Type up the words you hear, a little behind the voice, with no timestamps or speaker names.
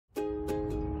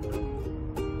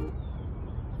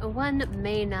one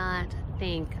may not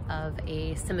think of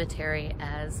a cemetery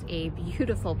as a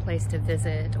beautiful place to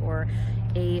visit or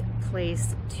a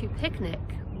place to picnic,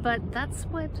 but that's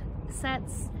what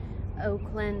sets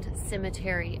Oakland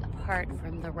Cemetery apart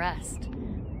from the rest.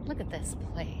 Look at this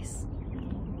place.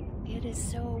 It is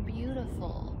so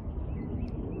beautiful.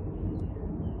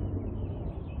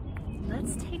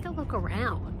 Let's take a look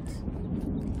around.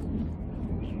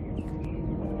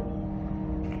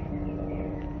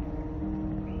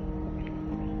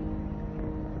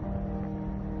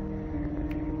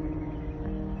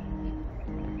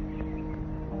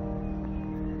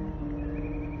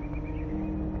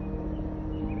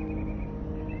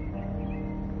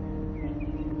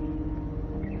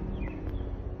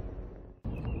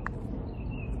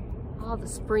 All the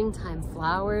springtime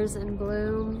flowers in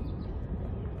bloom.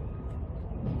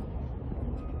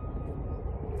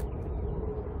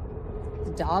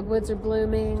 The dogwoods are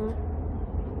blooming.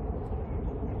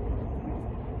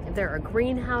 There are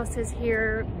greenhouses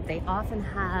here. They often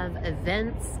have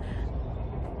events,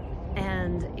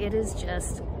 and it is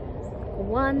just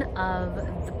one of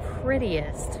the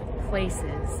prettiest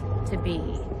places to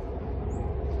be.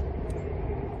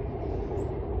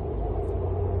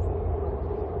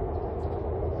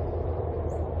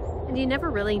 And you never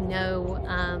really know,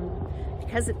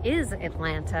 because it is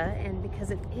Atlanta and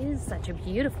because it is such a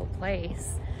beautiful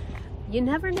place, you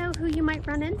never know who you might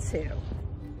run into.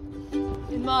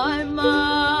 In my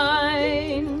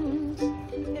mind,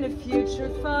 in a future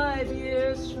 5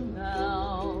 years from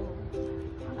now,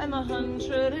 I'm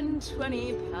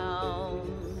 120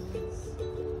 pounds,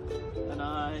 and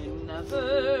I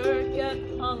never get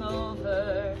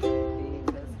hungover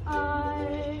because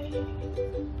I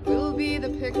will be the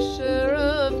picture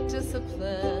of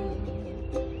discipline,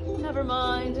 never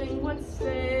minding what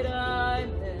state I'm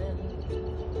in.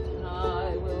 And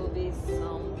I will be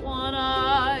someone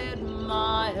I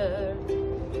admire.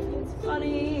 It's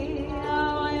funny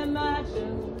how I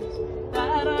imagined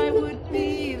that I would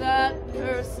be that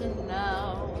person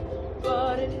now,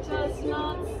 but it does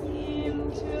not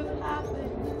seem to have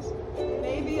happened.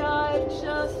 Maybe I've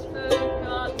just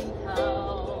forgotten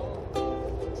how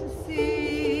to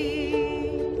see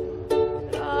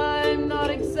that I'm not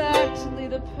exactly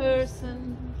the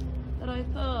person that I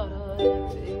thought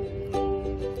I'd be.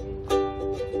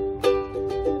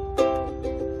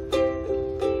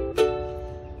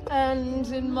 And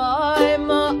in my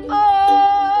mind,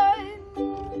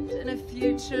 in a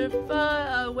future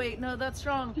wait, no, that's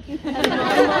wrong. And in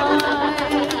my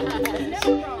mind,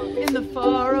 in the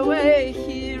faraway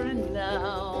here and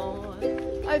now,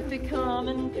 I've become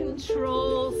in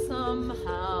control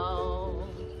somehow.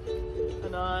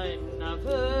 And I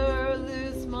never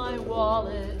lose my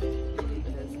wallet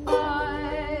because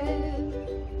I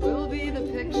will be the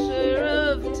picture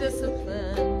of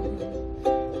discipline,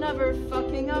 never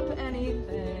fucking up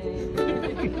anything.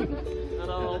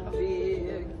 And I'll be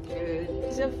a good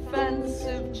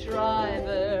defensive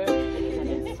driver. And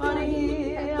it's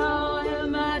funny how I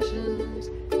imagined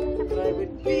that I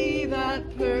would be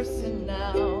that person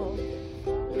now,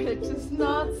 but it does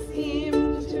not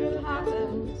seem to have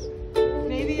happened.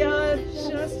 Maybe I've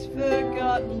just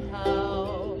forgotten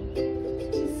how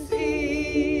to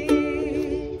see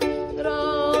that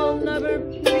I'll never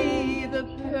be the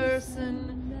person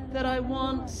that I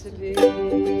want to be.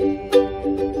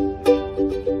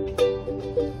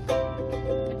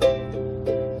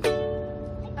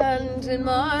 And in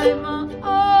my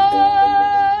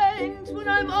mind, when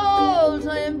I'm old,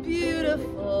 I am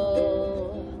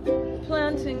beautiful,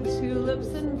 planting tulips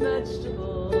and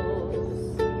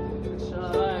vegetables, which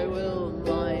I will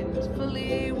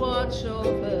mindfully watch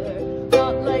over.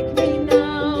 Not like me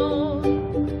now,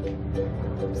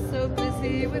 I'm so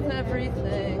busy with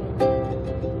everything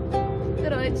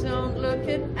that I don't look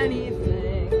at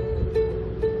anything,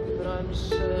 but I'm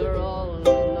sure I'll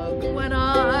look when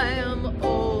I am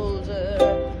older.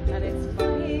 And it's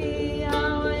funny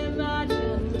how I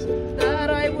imagined that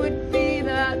I would be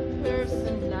that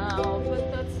person now,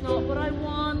 but that's not what I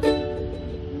want.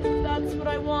 If that's what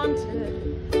I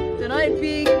wanted, then I'd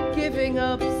be giving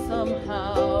up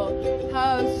somehow.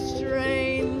 How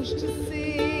strange to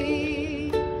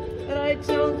see that I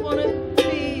don't want to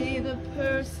be the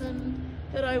person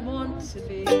that I want to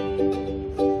be.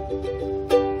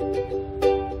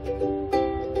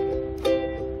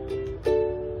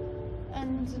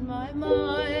 And in my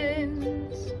mind,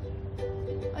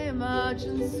 I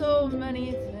imagine so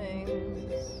many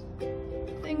things,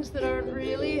 things that aren't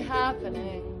really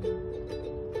happening.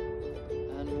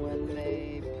 And when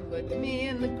they put me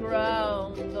in the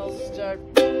ground, I'll start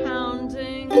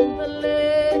pounding the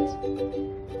lid,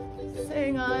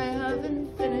 saying I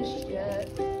haven't finished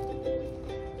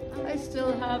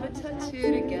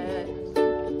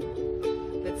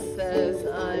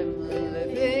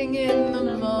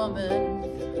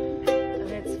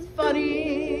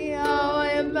funny how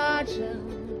I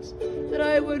imagined that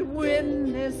I would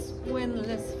win this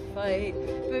winless fight,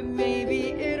 but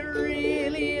maybe it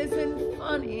really isn't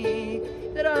funny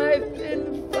that I've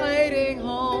been fighting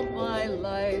all my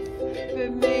life.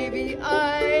 But maybe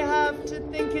I have to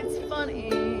think it's funny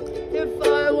if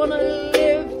I want to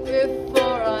live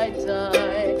before I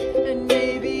die. And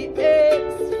maybe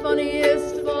it's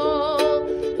funniest of all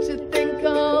to think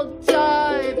I'll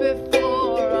die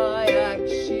before I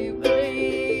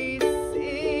actually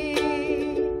see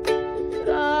that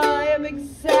I am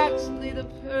exactly the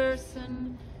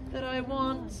person that I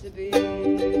want to be.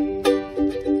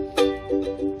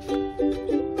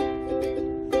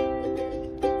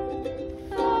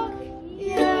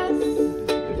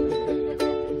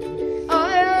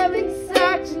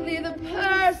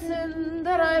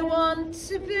 I want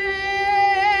to be.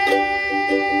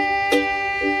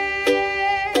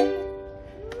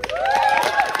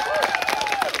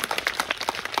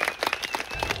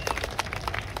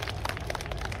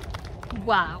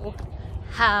 Wow,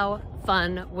 how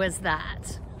fun was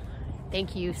that?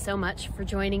 Thank you so much for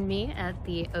joining me at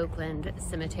the Oakland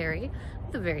Cemetery.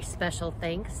 With a very special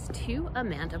thanks to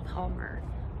Amanda Palmer.